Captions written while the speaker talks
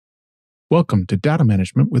Welcome to Data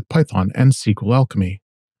Management with Python and SQLAlchemy.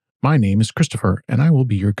 My name is Christopher, and I will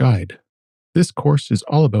be your guide. This course is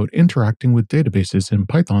all about interacting with databases in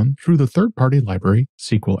Python through the third-party library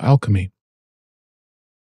SQLAlchemy.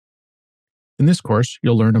 In this course,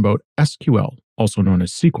 you'll learn about SQL, also known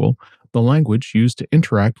as SQL, the language used to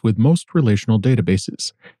interact with most relational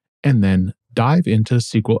databases, and then dive into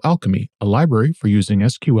SQLAlchemy, a library for using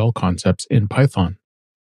SQL concepts in Python.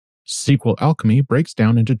 SQLAlchemy breaks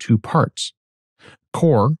down into two parts: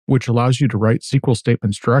 core, which allows you to write SQL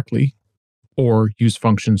statements directly or use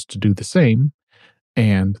functions to do the same,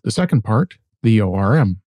 and the second part, the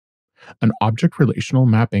ORM, an object relational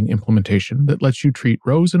mapping implementation that lets you treat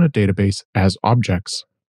rows in a database as objects.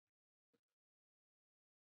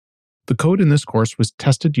 The code in this course was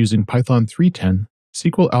tested using Python 3.10,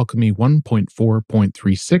 SQLAlchemy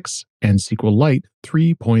 1.4.36, and SQLite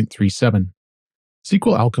 3.37.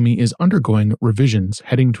 SQLAlchemy is undergoing revisions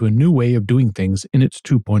heading to a new way of doing things in its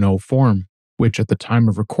 2.0 form, which at the time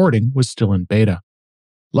of recording was still in beta.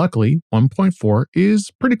 Luckily, 1.4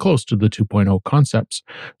 is pretty close to the 2.0 concepts,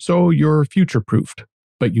 so you're future-proofed,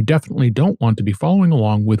 but you definitely don't want to be following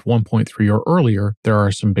along with 1.3 or earlier. There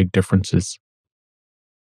are some big differences.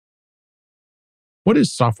 What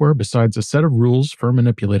is software besides a set of rules for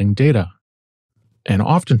manipulating data? And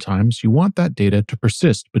oftentimes, you want that data to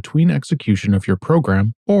persist between execution of your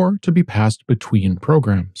program or to be passed between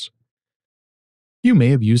programs. You may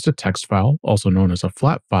have used a text file, also known as a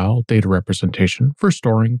flat file data representation, for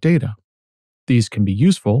storing data. These can be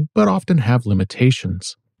useful, but often have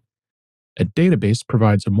limitations. A database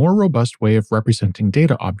provides a more robust way of representing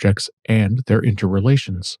data objects and their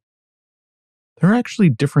interrelations. There are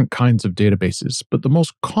actually different kinds of databases, but the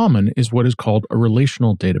most common is what is called a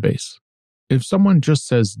relational database. If someone just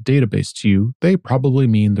says database to you, they probably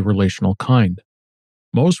mean the relational kind.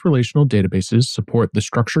 Most relational databases support the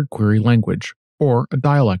structured query language, or a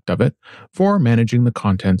dialect of it, for managing the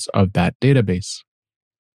contents of that database.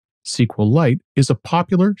 SQLite is a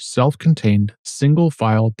popular, self-contained,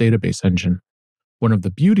 single-file database engine. One of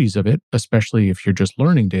the beauties of it, especially if you're just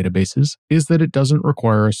learning databases, is that it doesn't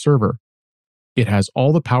require a server. It has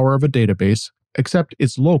all the power of a database, except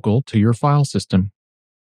it's local to your file system.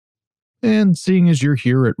 And seeing as you're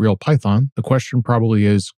here at Real Python, the question probably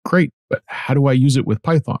is, great, but how do I use it with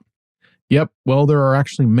Python? Yep, well, there are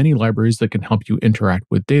actually many libraries that can help you interact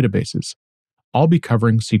with databases. I'll be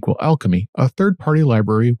covering SQLAlchemy, a third-party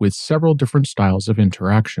library with several different styles of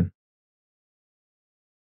interaction.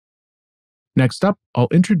 Next up, I'll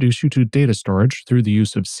introduce you to data storage through the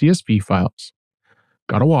use of CSV files.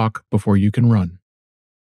 Gotta walk before you can run.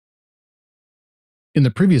 In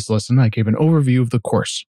the previous lesson, I gave an overview of the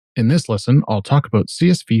course. In this lesson, I'll talk about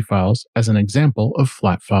CSV files as an example of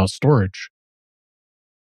flat file storage.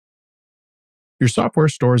 Your software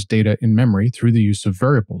stores data in memory through the use of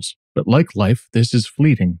variables, but like life, this is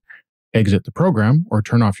fleeting. Exit the program or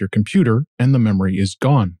turn off your computer, and the memory is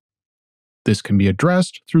gone. This can be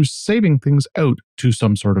addressed through saving things out to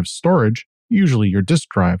some sort of storage, usually your disk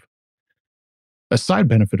drive. A side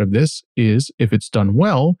benefit of this is, if it's done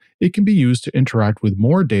well, it can be used to interact with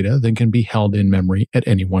more data than can be held in memory at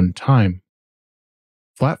any one time.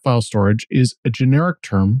 Flat file storage is a generic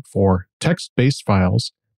term for text-based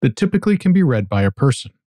files that typically can be read by a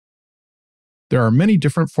person. There are many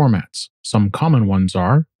different formats. Some common ones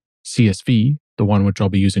are CSV, the one which I'll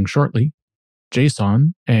be using shortly,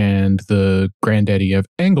 JSON, and the granddaddy of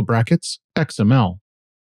angle brackets, XML.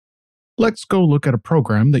 Let's go look at a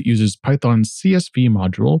program that uses Python's CSV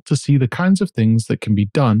module to see the kinds of things that can be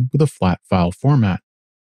done with a flat file format.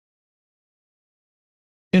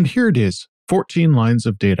 And here it is, 14 lines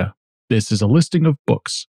of data. This is a listing of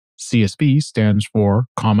books. CSV stands for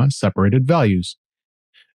comma-separated values.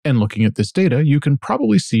 And looking at this data, you can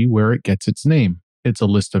probably see where it gets its name. It's a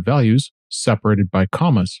list of values separated by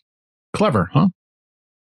commas. Clever, huh?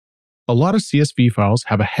 A lot of CSV files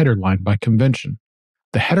have a header line by convention.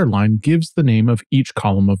 The header line gives the name of each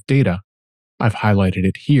column of data. I've highlighted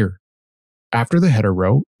it here. After the header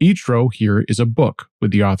row, each row here is a book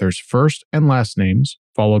with the author's first and last names,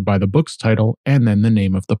 followed by the book's title and then the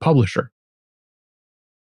name of the publisher.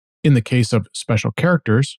 In the case of special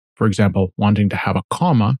characters, for example, wanting to have a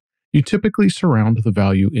comma, you typically surround the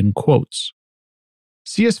value in quotes.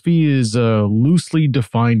 CSV is a loosely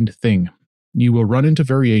defined thing. You will run into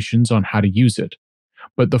variations on how to use it.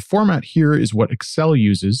 But the format here is what Excel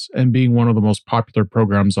uses, and being one of the most popular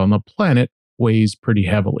programs on the planet, weighs pretty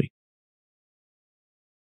heavily.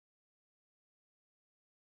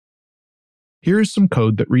 Here is some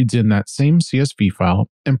code that reads in that same CSV file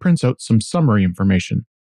and prints out some summary information.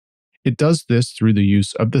 It does this through the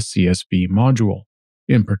use of the CSV module.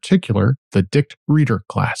 in particular the dict_reader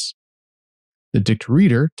class. The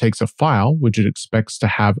dict_reader takes a file which it expects to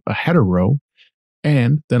have a header row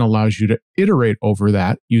and then allows you to iterate over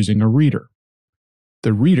that using a reader.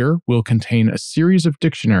 The reader will contain a series of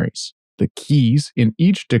dictionaries. The keys in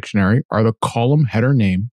each dictionary are the column header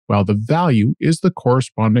name, while the value is the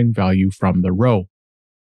corresponding value from the row.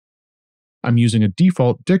 I'm using a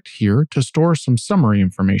default dict here to store some summary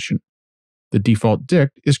information. The default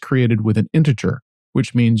dict is created with an integer,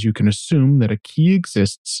 which means you can assume that a key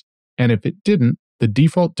exists, and if it didn't, the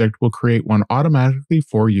default dict will create one automatically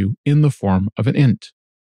for you in the form of an int.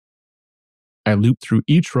 I loop through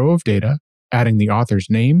each row of data, adding the author's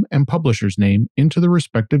name and publisher's name into the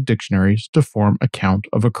respective dictionaries to form a count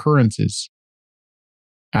of occurrences.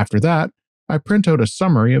 After that, I print out a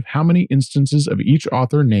summary of how many instances of each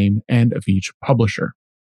author name and of each publisher.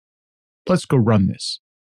 Let's go run this.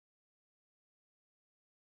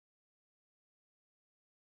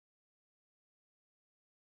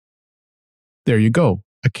 There you go,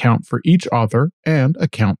 a count for each author and a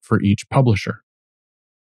count for each publisher.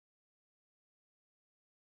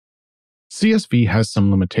 CSV has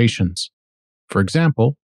some limitations. For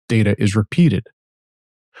example, data is repeated.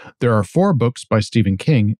 There are 4 books by Stephen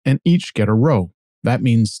King and each get a row. That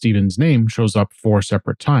means Stephen's name shows up 4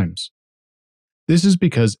 separate times. This is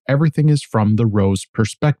because everything is from the row's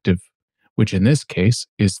perspective, which in this case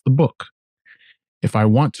is the book. If I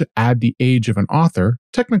want to add the age of an author,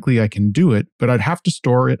 technically I can do it, but I'd have to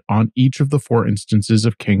store it on each of the 4 instances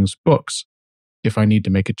of King's books. If I need to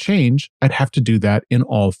make a change, I'd have to do that in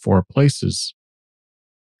all 4 places.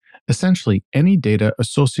 Essentially, any data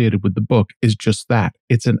associated with the book is just that.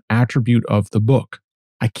 It's an attribute of the book.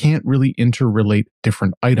 I can't really interrelate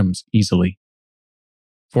different items easily.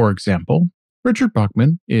 For example, Richard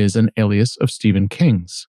Bachman is an alias of Stephen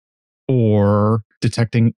King's. Or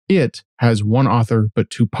detecting it has 1 author but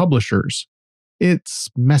 2 publishers. It's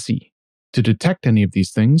messy. To detect any of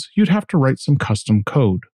these things, you'd have to write some custom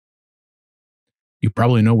code. You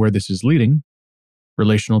probably know where this is leading.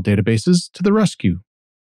 Relational databases to the rescue.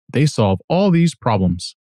 They solve all these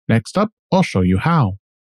problems. Next up, I'll show you how.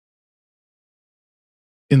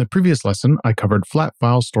 In the previous lesson, I covered flat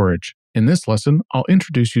file storage. In this lesson, I'll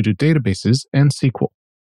introduce you to databases and SQL.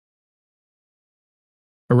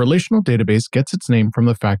 A relational database gets its name from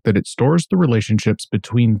the fact that it stores the relationships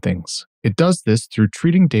between things. It does this through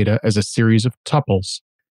treating data as a series of tuples.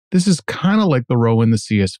 This is kind of like the row in the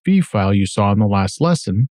CSV file you saw in the last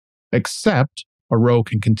lesson, except a row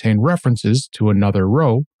can contain references to another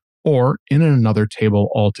row or in another table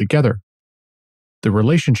altogether. The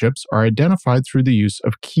relationships are identified through the use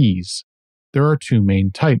of keys. There are 2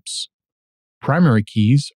 main types. Primary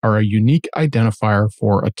keys are a unique identifier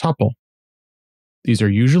for a tuple. These are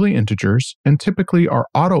usually integers and typically are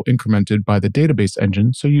auto-incremented by the database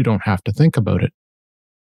engine so you don't have to think about it.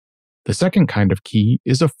 The second kind of key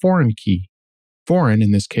is a foreign key. Foreign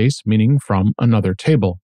in this case meaning from another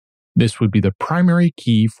table. This would be the primary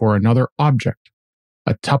key for another object.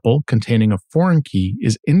 A tuple containing a foreign key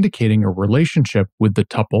is indicating a relationship with the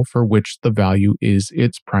tuple for which the value is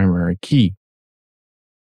its primary key.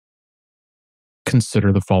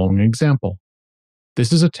 Consider the following example.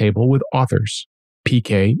 This is a table with authors.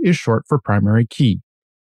 PK is short for primary key.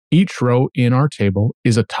 Each row in our table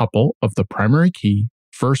is a tuple of the primary key,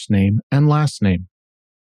 first name, and last name.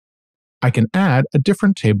 I can add a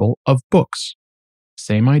different table of books.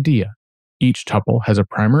 Same idea. Each tuple has a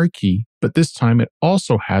primary key, but this time it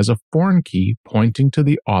also has a foreign key pointing to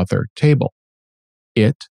the author table.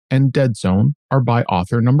 It and Dead Zone are by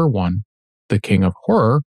author number 1, The King of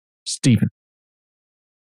Horror, Stephen.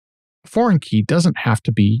 A foreign key doesn't have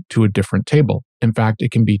to be to a different table. In fact, it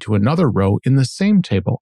can be to another row in the same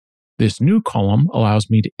table. This new column allows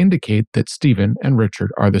me to indicate that Stephen and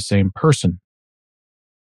Richard are the same person.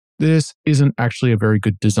 This isn't actually a very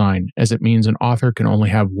good design, as it means an author can only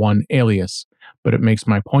have 1 alias, but it makes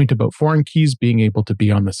my point about foreign keys being able to be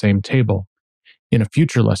on the same table. In a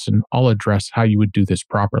future lesson, I'll address how you would do this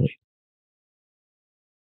properly.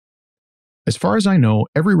 As far as I know,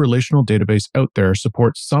 every relational database out there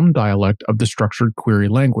supports some dialect of the structured query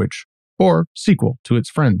language, or SQL to its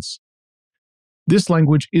friends. This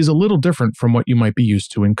language is a little different from what you might be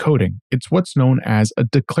used to in coding. It's what's known as a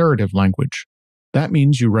declarative language. That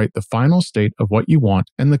means you write the final state of what you want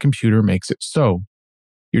and the computer makes it so.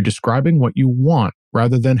 You're describing what you want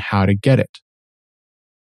rather than how to get it.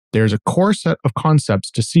 There's a core set of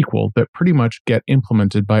concepts to SQL that pretty much get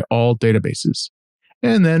implemented by all databases.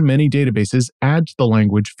 And then many databases add to the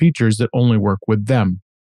language features that only work with them.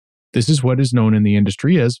 This is what is known in the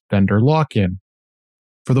industry as vendor lock-in.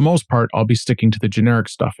 For the most part, I'll be sticking to the generic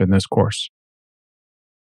stuff in this course.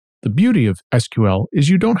 The beauty of SQL is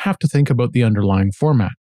you don't have to think about the underlying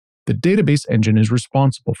format. The database engine is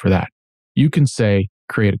responsible for that. You can say,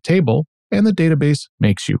 create a table, and the database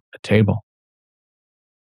makes you a table.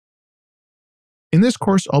 In this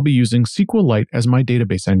course, I'll be using SQLite as my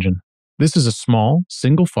database engine. This is a small,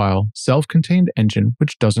 single-file, self-contained engine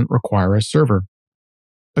which doesn't require a server.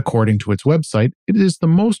 According to its website, it is the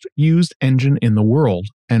most used engine in the world,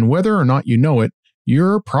 and whether or not you know it,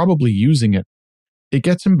 you're probably using it. It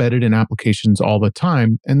gets embedded in applications all the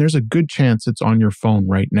time, and there's a good chance it's on your phone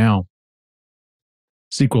right now.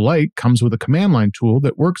 SQLite comes with a command line tool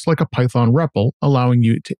that works like a Python REPL, allowing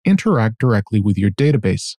you to interact directly with your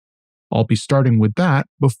database. I'll be starting with that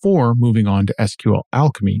before moving on to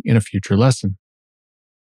SQLAlchemy in a future lesson.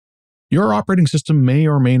 Your operating system may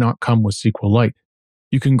or may not come with SQLite.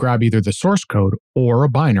 You can grab either the source code or a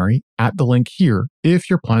binary at the link here if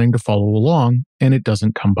you're planning to follow along and it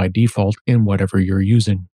doesn't come by default in whatever you're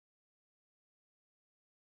using.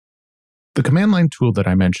 The command line tool that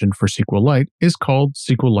I mentioned for SQLite is called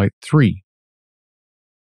SQLite 3.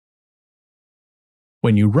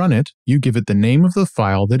 When you run it, you give it the name of the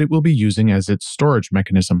file that it will be using as its storage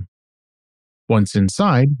mechanism. Once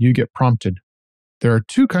inside, you get prompted. There are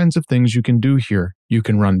two kinds of things you can do here. You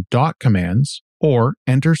can run dot commands or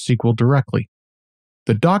enter SQL directly.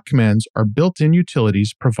 The dot commands are built-in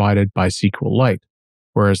utilities provided by SQLite,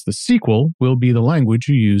 whereas the SQL will be the language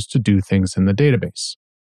you use to do things in the database.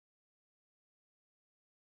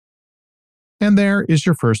 And there is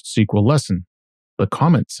your first SQL lesson. The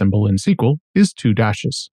comment symbol in SQL is 2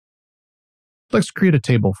 dashes. Let's create a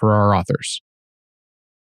table for our authors.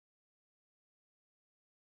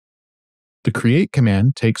 The create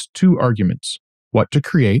command takes 2 arguments, what to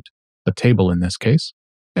create, a table in this case,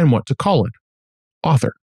 and what to call it,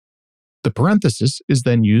 author. The parenthesis is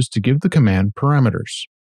then used to give the command parameters.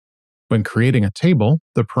 When creating a table,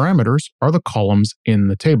 the parameters are the columns in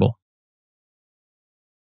the table.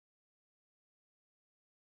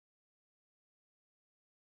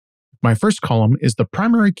 My first column is the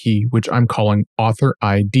primary key, which I'm calling author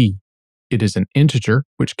ID. It is an integer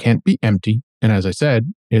which can't be empty, and as I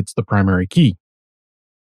said, it's the primary key.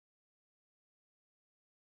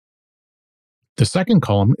 The second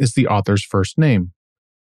column is the author's first name.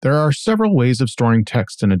 There are several ways of storing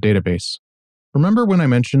text in a database. Remember when I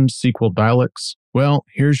mentioned SQL dialects? Well,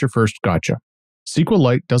 here's your first gotcha.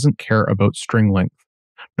 SQLite doesn't care about string length.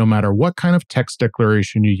 No matter what kind of text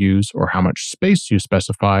declaration you use or how much space you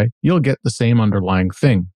specify, you'll get the same underlying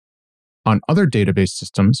thing. On other database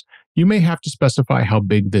systems, you may have to specify how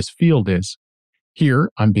big this field is.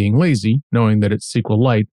 Here, I'm being lazy, knowing that it's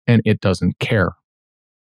SQLite and it doesn't care.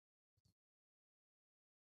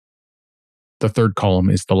 The third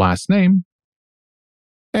column is the last name,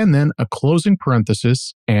 and then a closing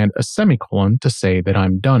parenthesis and a semicolon to say that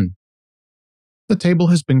I'm done. The table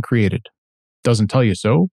has been created. Doesn't tell you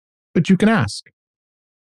so, but you can ask.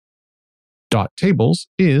 .tables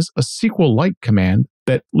is a SQLite command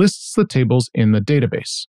that lists the tables in the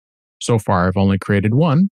database. So far, I've only created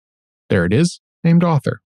one. There it is, named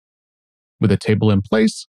author. With a table in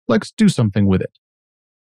place, let's do something with it.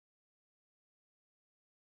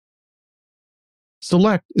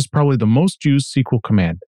 Select is probably the most used SQL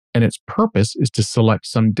command, and its purpose is to select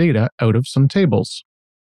some data out of some tables.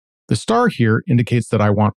 The star here indicates that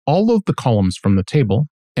I want all of the columns from the table,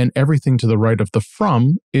 and everything to the right of the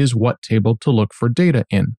from is what table to look for data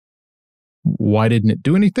in. Why didn't it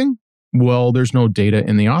do anything? Well, there's no data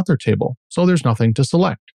in the author table, so there's nothing to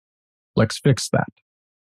select. Let's fix that.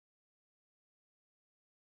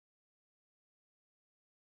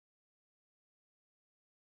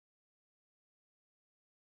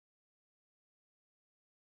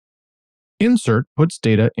 Insert puts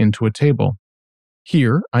data into a table.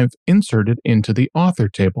 Here, I've inserted into the author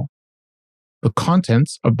table. The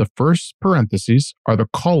contents of the first parentheses are the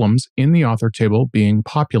columns in the author table being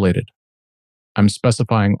populated. I'm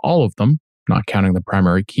specifying all of them, not counting the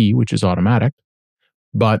primary key, which is automatic.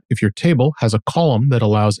 But if your table has a column that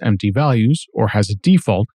allows empty values or has a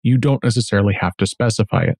default, you don't necessarily have to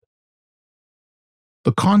specify it.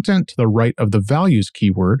 The content to the right of the values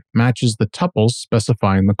keyword matches the tuples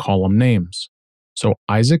specifying the column names. So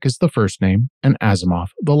Isaac is the first name and Asimov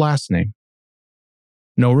the last name.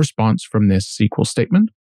 No response from this SQL statement.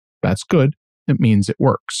 That's good. It means it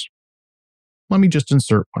works. Let me just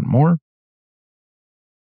insert one more.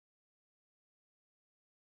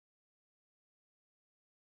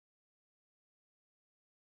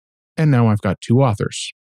 And now I've got 2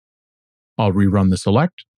 authors. I'll rerun the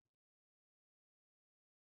select.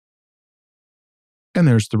 And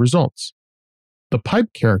there's the results. The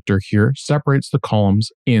pipe character here separates the columns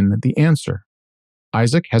in the answer.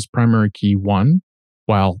 Isaac has primary key 1,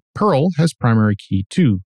 while Pearl has primary key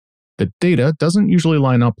 2. The data doesn't usually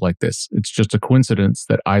line up like this. It's just a coincidence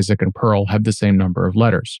that Isaac and Pearl have the same number of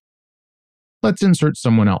letters. Let's insert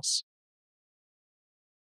someone else.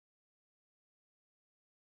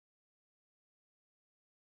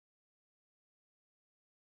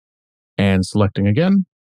 And selecting again.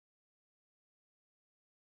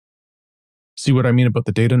 See what I mean about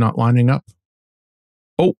the data not lining up?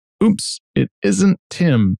 Oh, oops, it isn't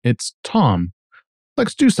Tim, it's Tom.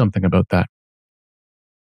 Let's do something about that.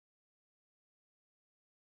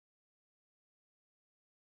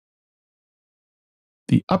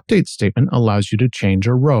 The update statement allows you to change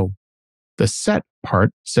a row. The set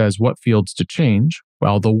part says what fields to change,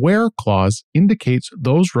 while the where clause indicates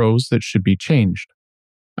those rows that should be changed.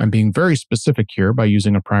 I'm being very specific here by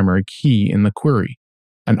using a primary key in the query.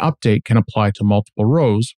 An update can apply to multiple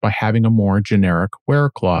rows by having a more generic where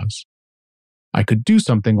clause. I could do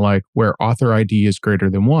something like where author ID is greater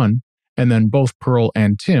than 1, and then both Pearl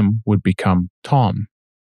and Tim would become Tom.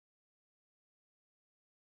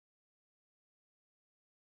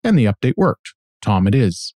 And the update worked. Tom it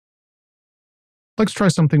is. Let's try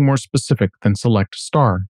something more specific than select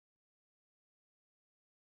star.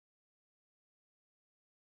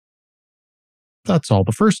 That's all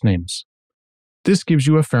the first names. This gives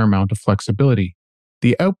you a fair amount of flexibility.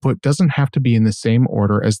 The output doesn't have to be in the same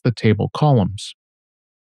order as the table columns.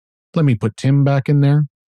 Let me put Tim back in there.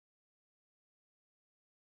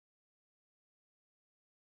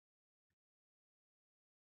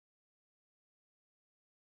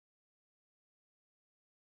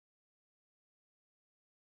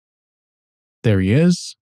 There he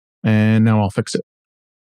is. And now I'll fix it.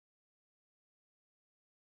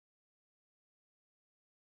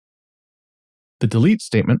 The delete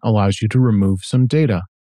statement allows you to remove some data.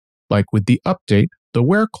 Like with the update, the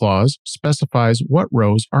where clause specifies what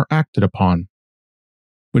rows are acted upon,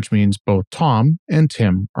 which means both Tom and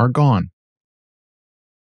Tim are gone.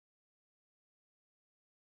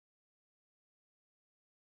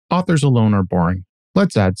 Authors alone are boring.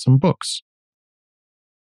 Let's add some books.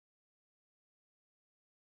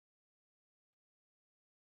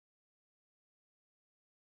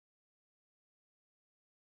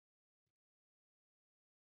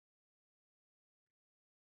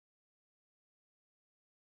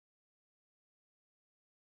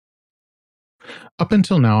 Up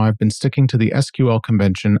until now, I've been sticking to the SQL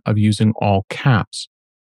convention of using all caps.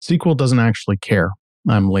 SQL doesn't actually care.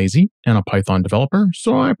 I'm lazy and a Python developer,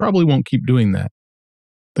 so I probably won't keep doing that.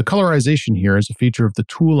 The colorization here is a feature of the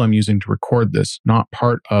tool I'm using to record this, not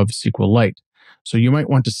part of SQLite, so you might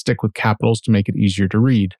want to stick with capitals to make it easier to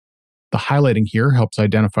read. The highlighting here helps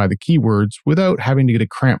identify the keywords without having to get a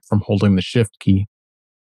cramp from holding the Shift key.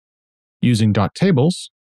 Using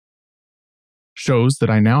 .tables shows that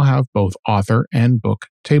I now have both author and book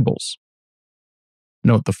tables.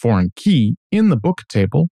 Note the foreign key in the book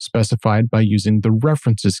table specified by using the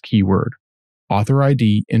references keyword. Author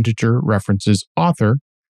ID integer references author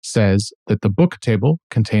says that the book table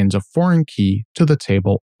contains a foreign key to the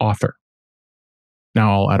table author.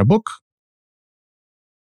 Now I'll add a book.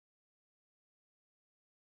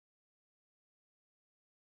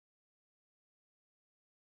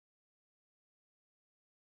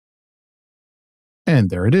 And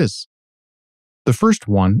there it is. The first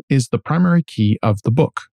one is the primary key of the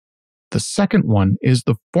book. The second one is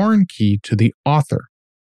the foreign key to the author.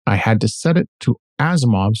 I had to set it to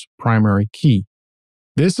Asimov's primary key.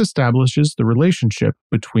 This establishes the relationship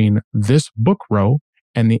between this book row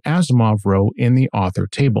and the Asimov row in the author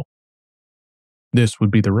table. This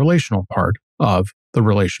would be the relational part of the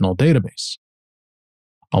relational database.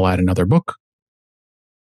 I'll add another book.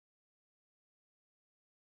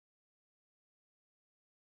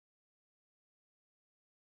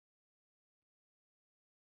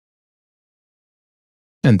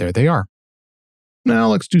 And there they are. Now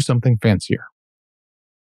let's do something fancier.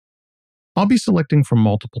 I'll be selecting from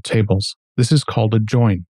multiple tables. This is called a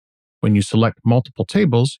join. When you select multiple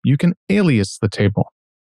tables, you can alias the table.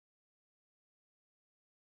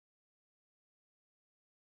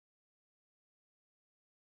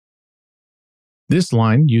 This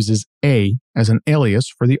line uses A as an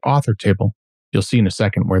alias for the author table. You'll see in a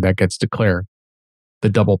second where that gets declared. The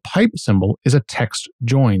double pipe symbol is a text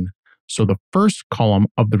join, so the first column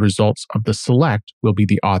of the results of the select will be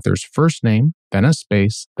the author's first name, then a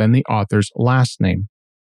space, then the author's last name.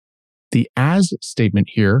 The as statement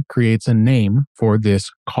here creates a name for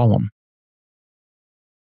this column.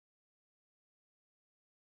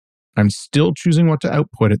 I'm still choosing what to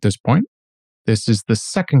output at this point. This is the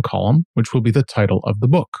second column, which will be the title of the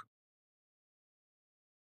book.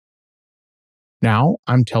 Now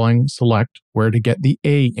I'm telling select where to get the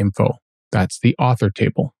A info. That's the author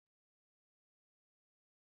table.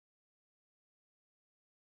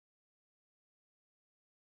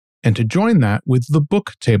 And to join that with the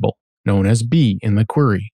book table, known as B in the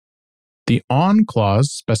query. The ON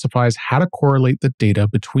clause specifies how to correlate the data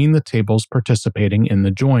between the tables participating in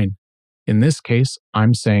the join. In this case,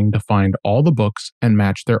 I'm saying to find all the books and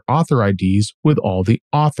match their author IDs with all the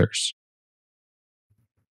authors.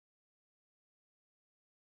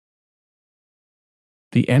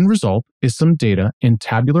 The end result is some data in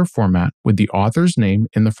tabular format with the author's name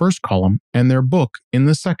in the first column and their book in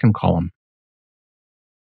the second column.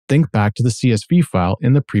 Think back to the CSV file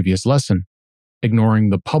in the previous lesson. Ignoring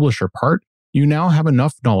the publisher part, you now have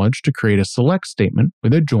enough knowledge to create a select statement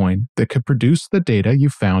with a join that could produce the data you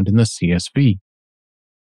found in the CSV.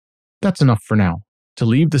 That's enough for now. To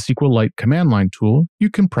leave the SQLite command line tool, you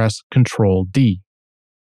can press Ctrl-D.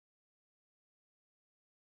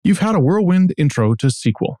 You've had a whirlwind intro to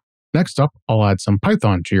SQL. Next up, I'll add some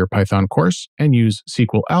Python to your Python course and use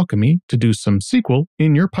SQLAlchemy to do some SQL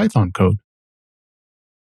in your Python code.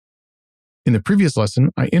 In the previous lesson,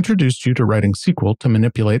 I introduced you to writing SQL to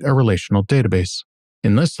manipulate a relational database.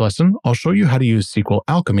 In this lesson, I'll show you how to use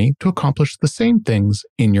SQLAlchemy to accomplish the same things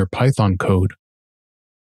in your Python code.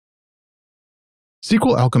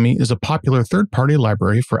 SQLAlchemy is a popular third-party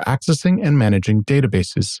library for accessing and managing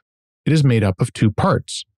databases. It is made up of two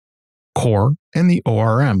parts, core and the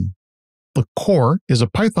ORM. The core is a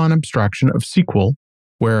Python abstraction of SQL,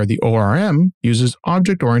 where the ORM uses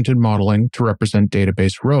object-oriented modeling to represent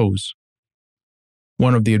database rows.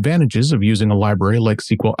 One of the advantages of using a library like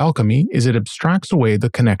SQLAlchemy is it abstracts away the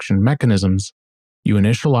connection mechanisms. You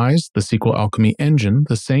initialize the SQLAlchemy engine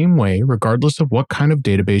the same way regardless of what kind of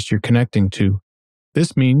database you're connecting to.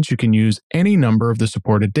 This means you can use any number of the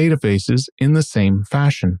supported databases in the same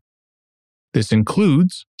fashion. This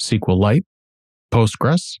includes SQLite,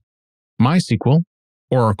 Postgres, MySQL,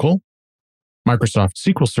 Oracle, Microsoft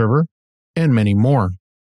SQL Server, and many more.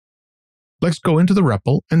 Let's go into the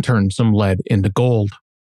REPL and turn some lead into gold.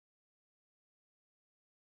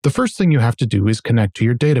 The first thing you have to do is connect to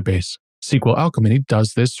your database. SQLAlchemy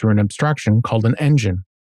does this through an abstraction called an engine.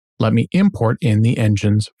 Let me import in the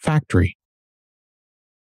engine's factory.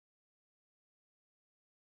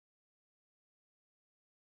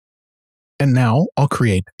 And now I'll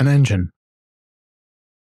create an engine.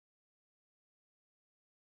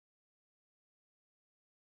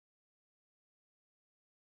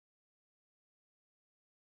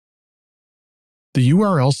 The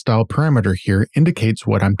URL style parameter here indicates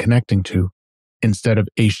what I'm connecting to. Instead of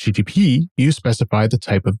HTTP, you specify the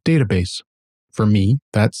type of database. For me,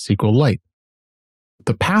 that's SQLite.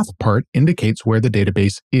 The path part indicates where the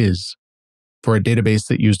database is. For a database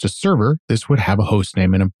that used a server, this would have a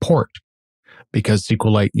hostname and a port. Because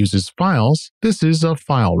SQLite uses files, this is a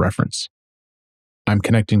file reference. I'm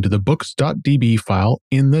connecting to the books.db file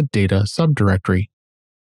in the data subdirectory.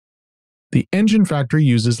 The engine factory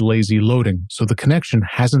uses lazy loading, so the connection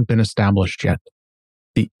hasn't been established yet.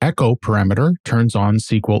 The echo parameter turns on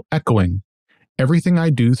SQL echoing. Everything I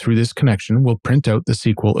do through this connection will print out the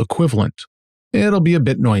SQL equivalent. It'll be a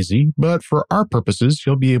bit noisy, but for our purposes,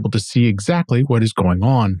 you'll be able to see exactly what is going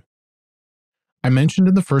on. I mentioned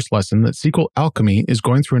in the first lesson that SQLAlchemy is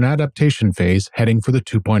going through an adaptation phase heading for the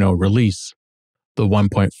 2.0 release. The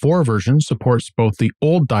 1.4 version supports both the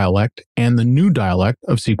old dialect and the new dialect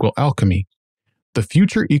of SQLAlchemy. The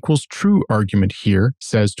future equals true argument here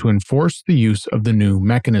says to enforce the use of the new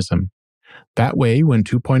mechanism. That way, when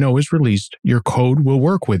 2.0 is released, your code will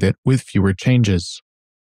work with it with fewer changes.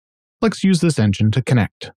 Let's use this engine to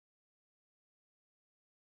connect.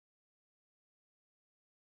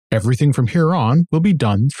 Everything from here on will be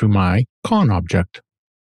done through my con object.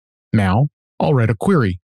 Now, I'll write a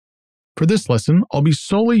query. For this lesson, I'll be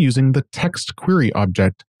solely using the text query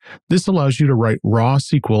object. This allows you to write raw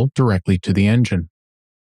SQL directly to the engine.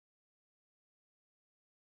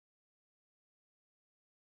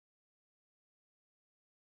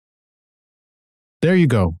 There you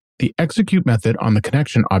go. The execute method on the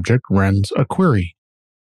connection object runs a query.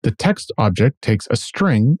 The text object takes a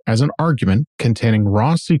string as an argument containing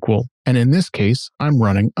raw SQL, and in this case, I'm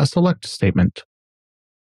running a select statement.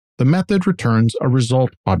 The method returns a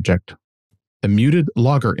result object. The muted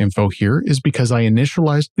logger info here is because I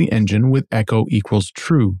initialized the engine with echo equals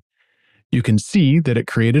true. You can see that it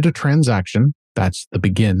created a transaction, that's the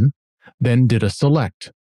begin, then did a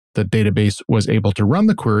select. The database was able to run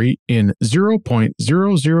the query in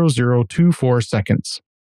 0.00024 seconds.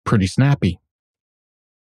 Pretty snappy.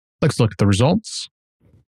 Let's look at the results.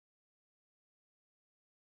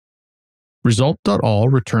 Result.all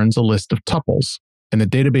returns a list of tuples, and the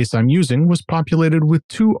database I'm using was populated with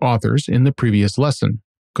 2 authors in the previous lesson,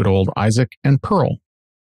 good old Isaac and Pearl.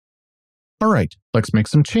 Alright, let's make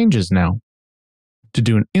some changes now. To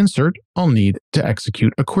do an insert, I'll need to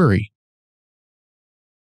execute a query.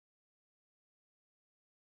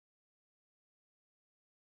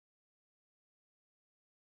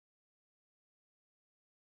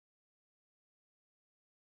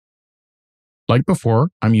 Like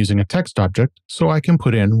before, I'm using a text object, so I can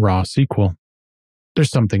put in raw SQL. There's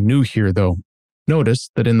something new here though. Notice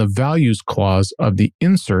that in the values clause of the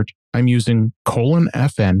insert, I'm using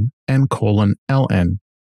 :FN and :LN.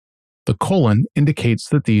 The colon indicates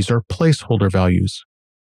that these are placeholder values.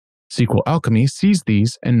 SQLAlchemy sees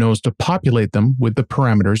these and knows to populate them with the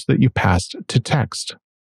parameters that you passed to text.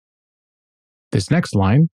 This next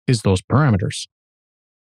line is those parameters.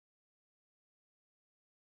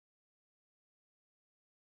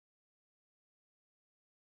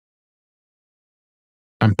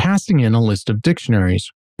 I'm passing in a list of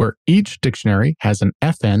dictionaries, where each dictionary has an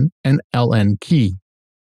FN and LN key.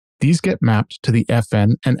 These get mapped to the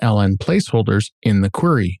FN and LN placeholders in the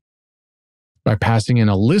query. By passing in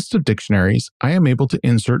a list of dictionaries, I am able to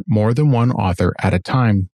insert more than one author at a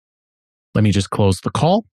time. Let me just close the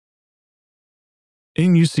call,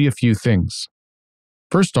 and you see a few things.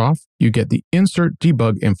 First off, you get the insert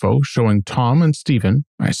debug info showing Tom and Stephen,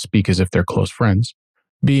 I speak as if they're close friends,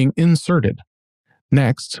 being inserted.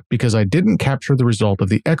 Next, because I didn't capture the result of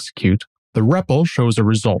the execute, the REPL shows a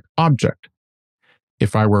result object.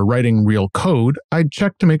 If I were writing real code, I'd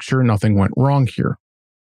check to make sure nothing went wrong here.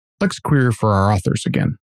 Let's query for our authors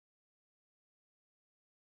again.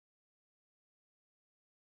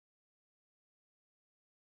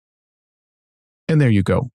 And there you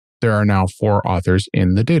go. There are now 4 authors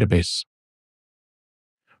in the database.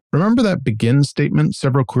 Remember that begin statement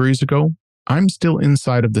several queries ago? I'm still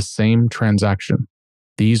inside of the same transaction.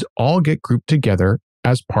 These all get grouped together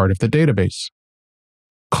as part of the database.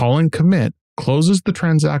 Calling commit closes the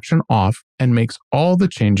transaction off and makes all the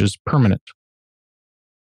changes permanent.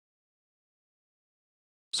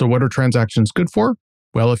 So what are transactions good for?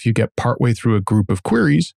 Well, if you get partway through a group of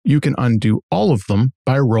queries, you can undo all of them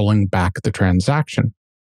by rolling back the transaction.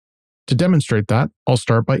 To demonstrate that, I'll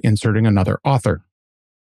start by inserting another author.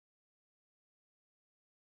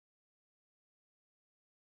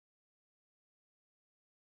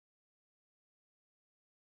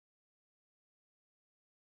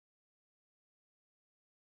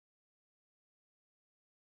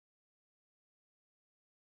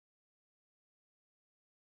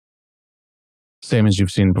 Same as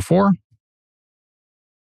you've seen before.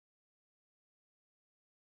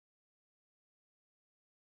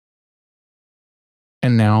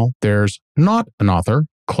 And now there's not an author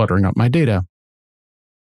cluttering up my data.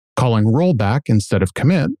 Calling rollback instead of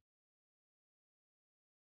commit,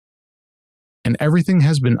 and everything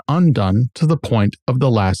has been undone to the point of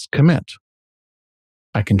the last commit.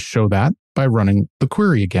 I can show that by running the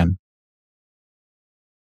query again.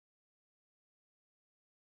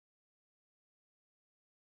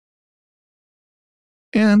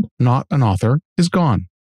 And not an author is gone.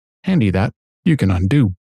 Handy that you can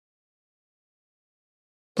undo.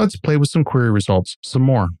 Let's play with some query results some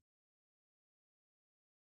more.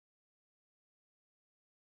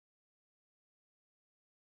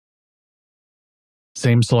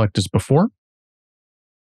 Same select as before.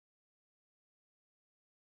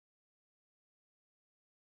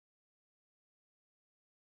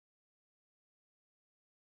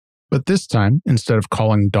 But this time, instead of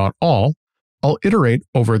calling .all, I'll iterate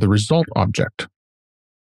over the result object.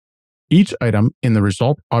 Each item in the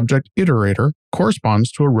result object iterator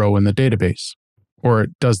corresponds to a row in the database, or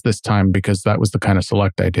it does this time because that was the kind of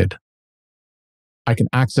select I did. I can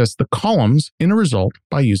access the columns in a result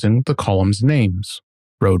by using the columns names,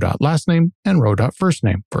 row.lastname and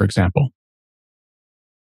row.firstname, for example.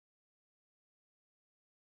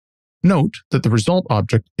 Note that the result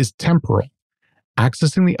object is temporal.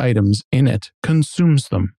 Accessing the items in it consumes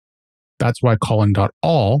them. That's why calling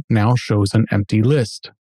 .all now shows an empty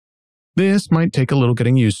list. This might take a little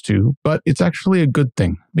getting used to, but it's actually a good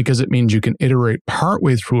thing because it means you can iterate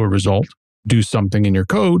partway through a result, do something in your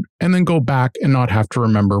code, and then go back and not have to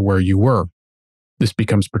remember where you were. This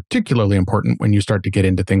becomes particularly important when you start to get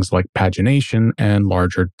into things like pagination and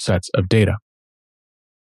larger sets of data.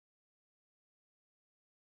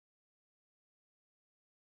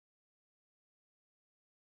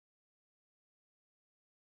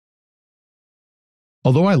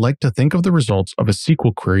 Although I like to think of the results of a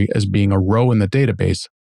SQL query as being a row in the database,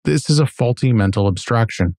 this is a faulty mental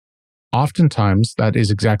abstraction. Oftentimes, that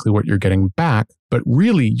is exactly what you're getting back, but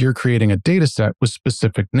really you're creating a dataset with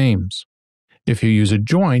specific names. If you use a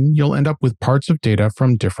join, you'll end up with parts of data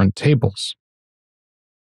from different tables.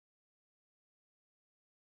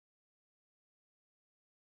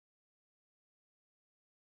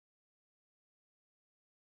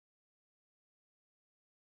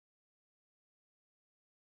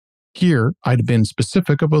 Here, I'd been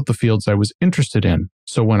specific about the fields I was interested in,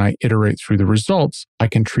 so when I iterate through the results, I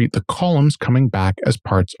can treat the columns coming back as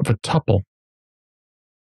parts of a tuple.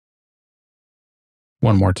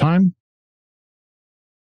 One more time.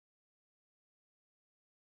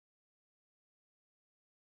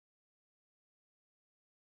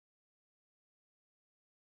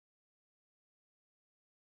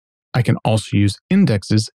 I can also use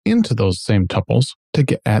indexes into those same tuples to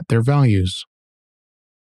get at their values.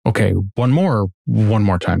 Okay, one more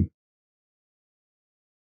time.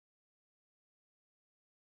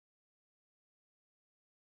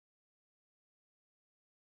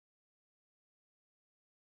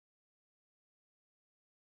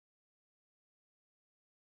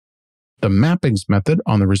 The mappings method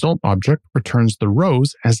on the result object returns the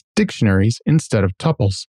rows as dictionaries instead of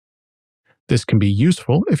tuples. This can be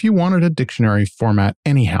useful if you wanted a dictionary format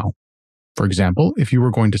anyhow. For example, if you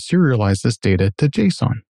were going to serialize this data to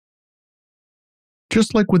JSON.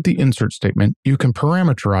 Just like with the insert statement, you can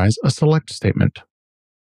parameterize a select statement.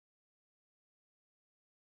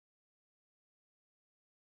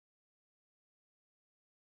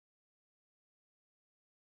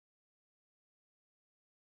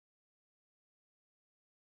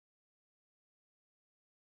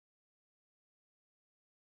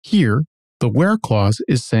 Here, the where clause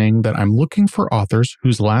is saying that I'm looking for authors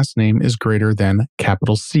whose last name is greater than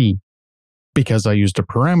capital C. Because I used a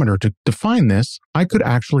parameter to define this, I could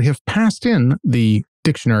actually have passed in the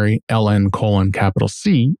dictionary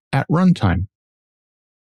ln:(C) at runtime.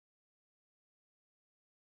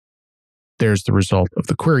 There's the result of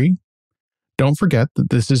the query. Don't forget that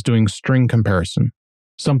this is doing string comparison.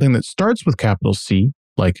 Something that starts with capital C,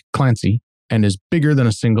 like Clancy, and is bigger than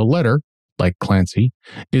a single letter, like Clancy,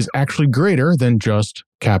 is actually greater than just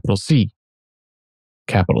capital C.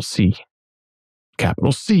 Capital C.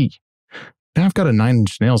 Capital C. Now I've got a Nine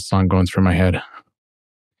Inch Nails song going through my head.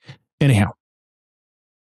 Anyhow.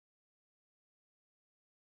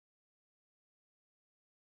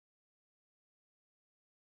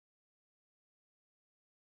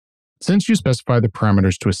 Since you specify the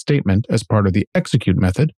parameters to a statement as part of the execute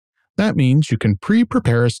method, that means you can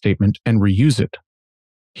pre-prepare a statement and reuse it.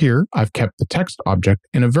 Here, I've kept the text object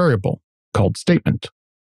in a variable called statement.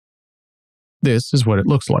 This is what it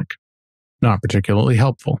looks like. Not particularly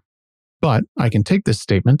helpful. But I can take this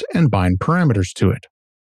statement and bind parameters to it.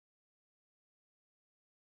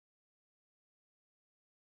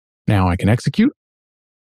 Now I can execute.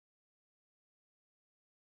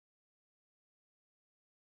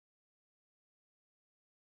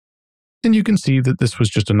 And you can see that this was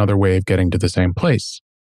just another way of getting to the same place.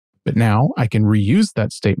 But now I can reuse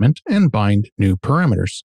that statement and bind new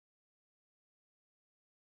parameters.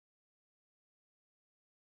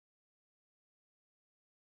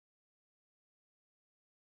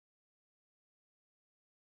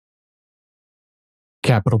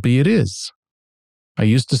 Capital B it is. I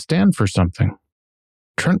used to stand for something.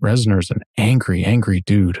 Trent Reznor's an angry, angry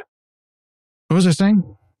dude. What was I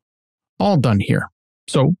saying? All done here.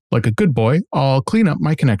 So, like a good boy, I'll clean up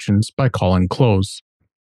my connections by calling close.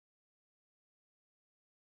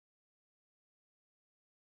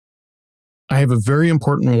 I have a very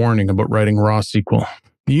important warning about writing raw SQL.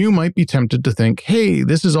 You might be tempted to think, hey,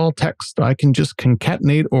 this is all text. I can just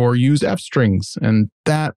concatenate or use f-strings, and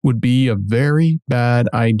that would be a very bad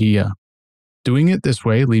idea. Doing it this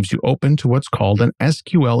way leaves you open to what's called an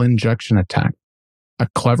SQL injection attack. A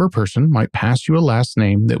clever person might pass you a last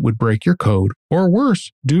name that would break your code, or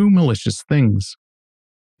worse, do malicious things.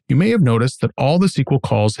 You may have noticed that all the SQL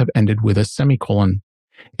calls have ended with a semicolon.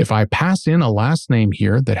 If I pass in a last name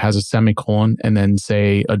here that has a semicolon and then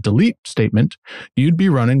say a delete statement, you'd be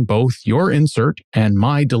running both your insert and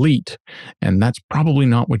my delete, and that's probably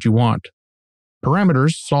not what you want.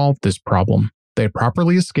 Parameters solve this problem. They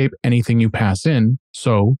properly escape anything you pass in,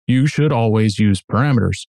 so you should always use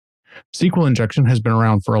parameters. SQL injection has been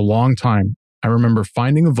around for a long time. I remember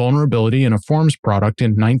finding a vulnerability in a Forms product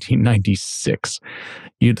in 1996.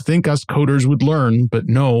 You'd think us coders would learn, but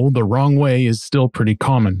no, the wrong way is still pretty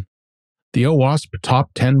common. The OWASP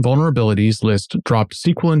Top 10 Vulnerabilities list dropped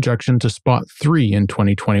SQL injection to spot 3 in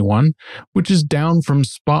 2021, which is down from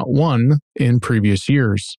spot 1 in previous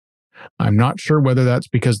years. I'm not sure whether that's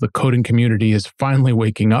because the coding community is finally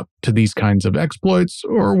waking up to these kinds of exploits,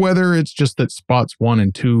 or whether it's just that spots 1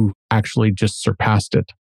 and 2 actually just surpassed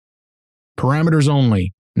it. Parameters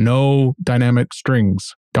only, no dynamic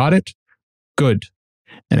strings. Got it? Good.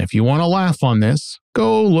 And if you want to laugh on this,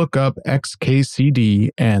 go look up XKCD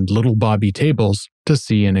and Little Bobby tables to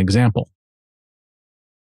see an example.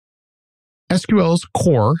 SQL's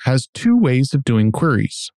core has 2 ways of doing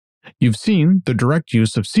queries. You've seen the direct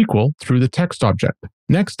use of SQL through the text object.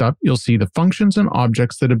 Next up, you'll see the functions and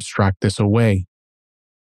objects that abstract this away.